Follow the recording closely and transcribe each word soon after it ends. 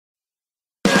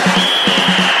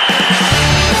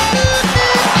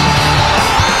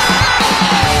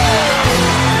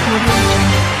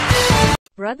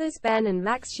Brothers Ben and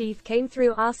Max Schief came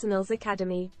through Arsenal's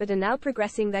academy, but are now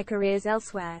progressing their careers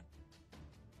elsewhere.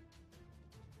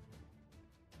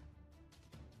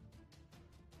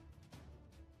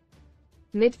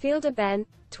 Midfielder Ben,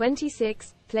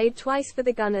 26, played twice for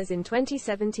the Gunners in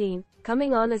 2017,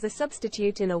 coming on as a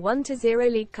substitute in a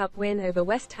 1-0 League Cup win over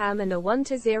West Ham and a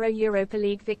 1-0 Europa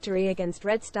League victory against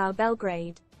Red Star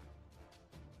Belgrade.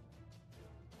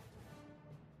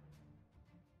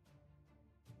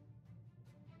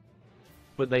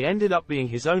 But they ended up being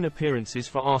his own appearances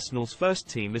for Arsenal's first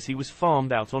team as he was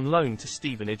farmed out on loan to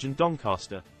Stevenage and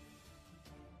Doncaster.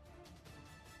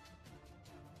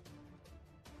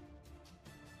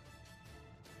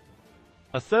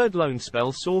 A third loan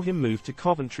spell saw him move to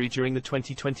Coventry during the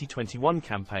 2020-21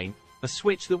 campaign, a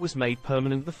switch that was made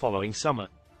permanent the following summer.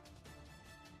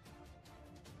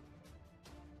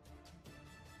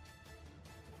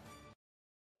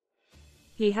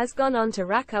 He has gone on to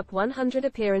rack up 100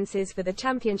 appearances for the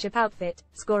Championship outfit,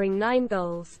 scoring 9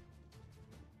 goals.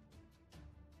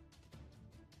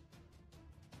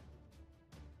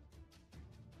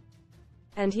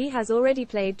 And he has already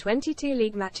played 22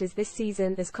 league matches this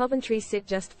season as Coventry sit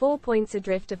just 4 points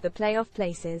adrift of the playoff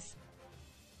places.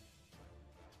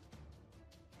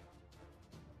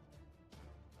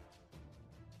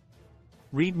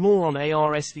 Read more on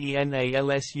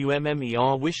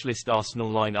ARSENALSUMMER wishlist.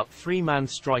 Arsenal lineup 3-man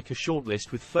striker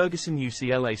shortlist with Ferguson.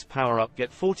 UCLA's Power Up.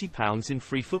 Get £40 in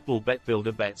free football bet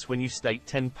builder bets when you stake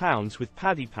 £10 with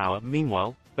Paddy Power.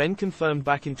 Meanwhile, Ben confirmed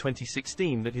back in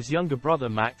 2016 that his younger brother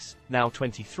Max, now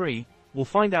 23, will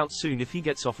find out soon if he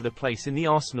gets offered a place in the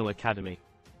Arsenal academy.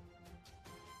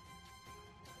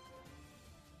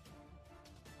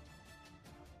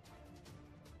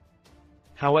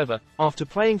 However, after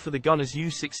playing for the Gunners'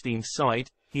 U16 side,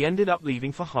 he ended up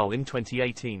leaving for Hull in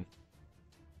 2018.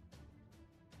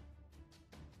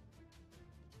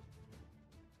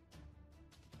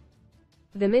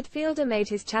 The midfielder made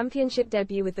his championship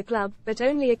debut with the club, but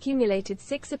only accumulated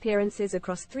 6 appearances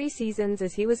across 3 seasons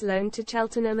as he was loaned to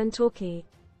Cheltenham and Torquay.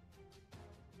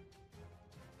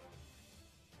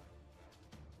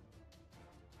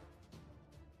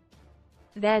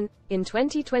 Then, in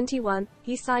 2021,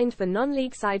 he signed for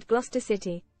non-league side Gloucester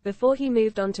City, before he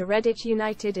moved on to Redditch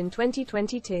United in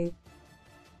 2022.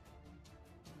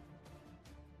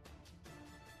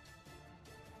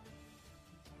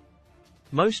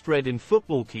 Most read in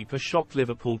Football Keeper shocked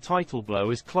Liverpool title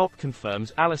blow as Klopp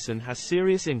confirms Alisson has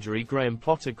serious injury. Graham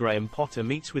Potter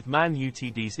meets with Man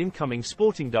Utd's incoming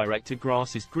sporting director.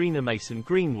 Grass is greener. Mason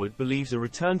Greenwood believes a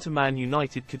return to Man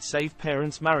United could save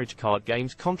parents' marriage card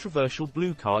games. Controversial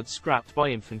blue card scrapped by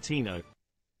Infantino.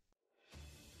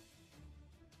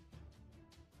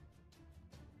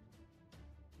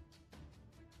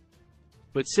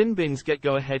 But Sin Bin's Get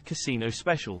Go Ahead Casino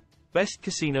special. Best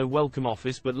casino welcome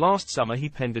offers. But last summer he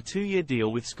penned a 2-year deal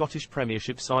with Scottish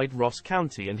Premiership side Ross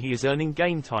County and he is earning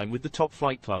game time with the top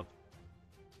flight club.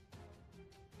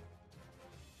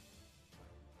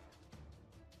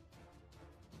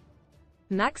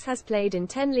 Max has played in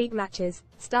 10 league matches,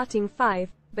 starting 5,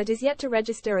 but is yet to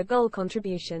register a goal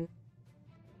contribution.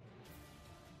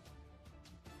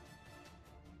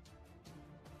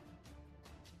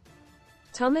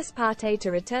 Thomas Partey to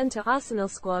return to Arsenal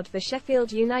squad for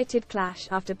Sheffield United clash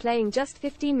after playing just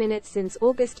 15 minutes since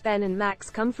August. Ben and Max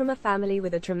come from a family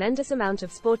with a tremendous amount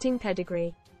of sporting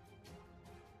pedigree.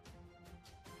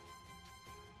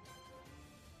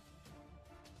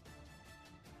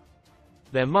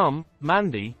 Their mum,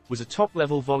 Mandy, was a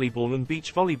top-level volleyball and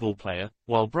beach volleyball player,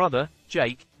 while brother,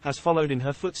 Jake, has followed in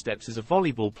her footsteps as a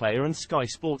volleyball player and Sky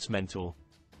Sports mentor.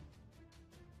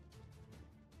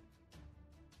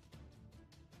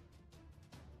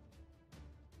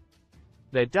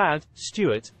 Their dad,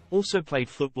 Stuart, also played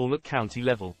football at county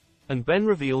level. And Ben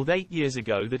revealed 8 years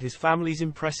ago that his family's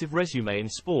impressive resume in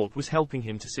sport was helping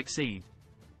him to succeed.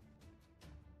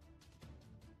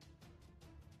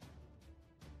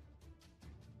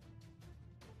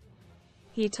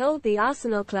 He told the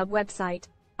Arsenal Club website,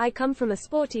 "I come from a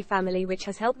sporty family which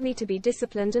has helped me to be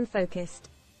disciplined and focused.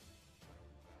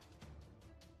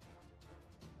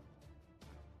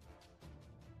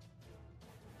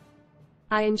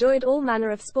 I enjoyed all manner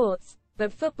of sports,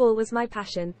 but football was my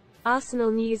passion."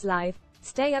 Arsenal News Live.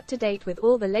 Stay up to date with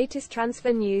all the latest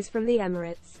transfer news from the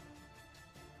Emirates.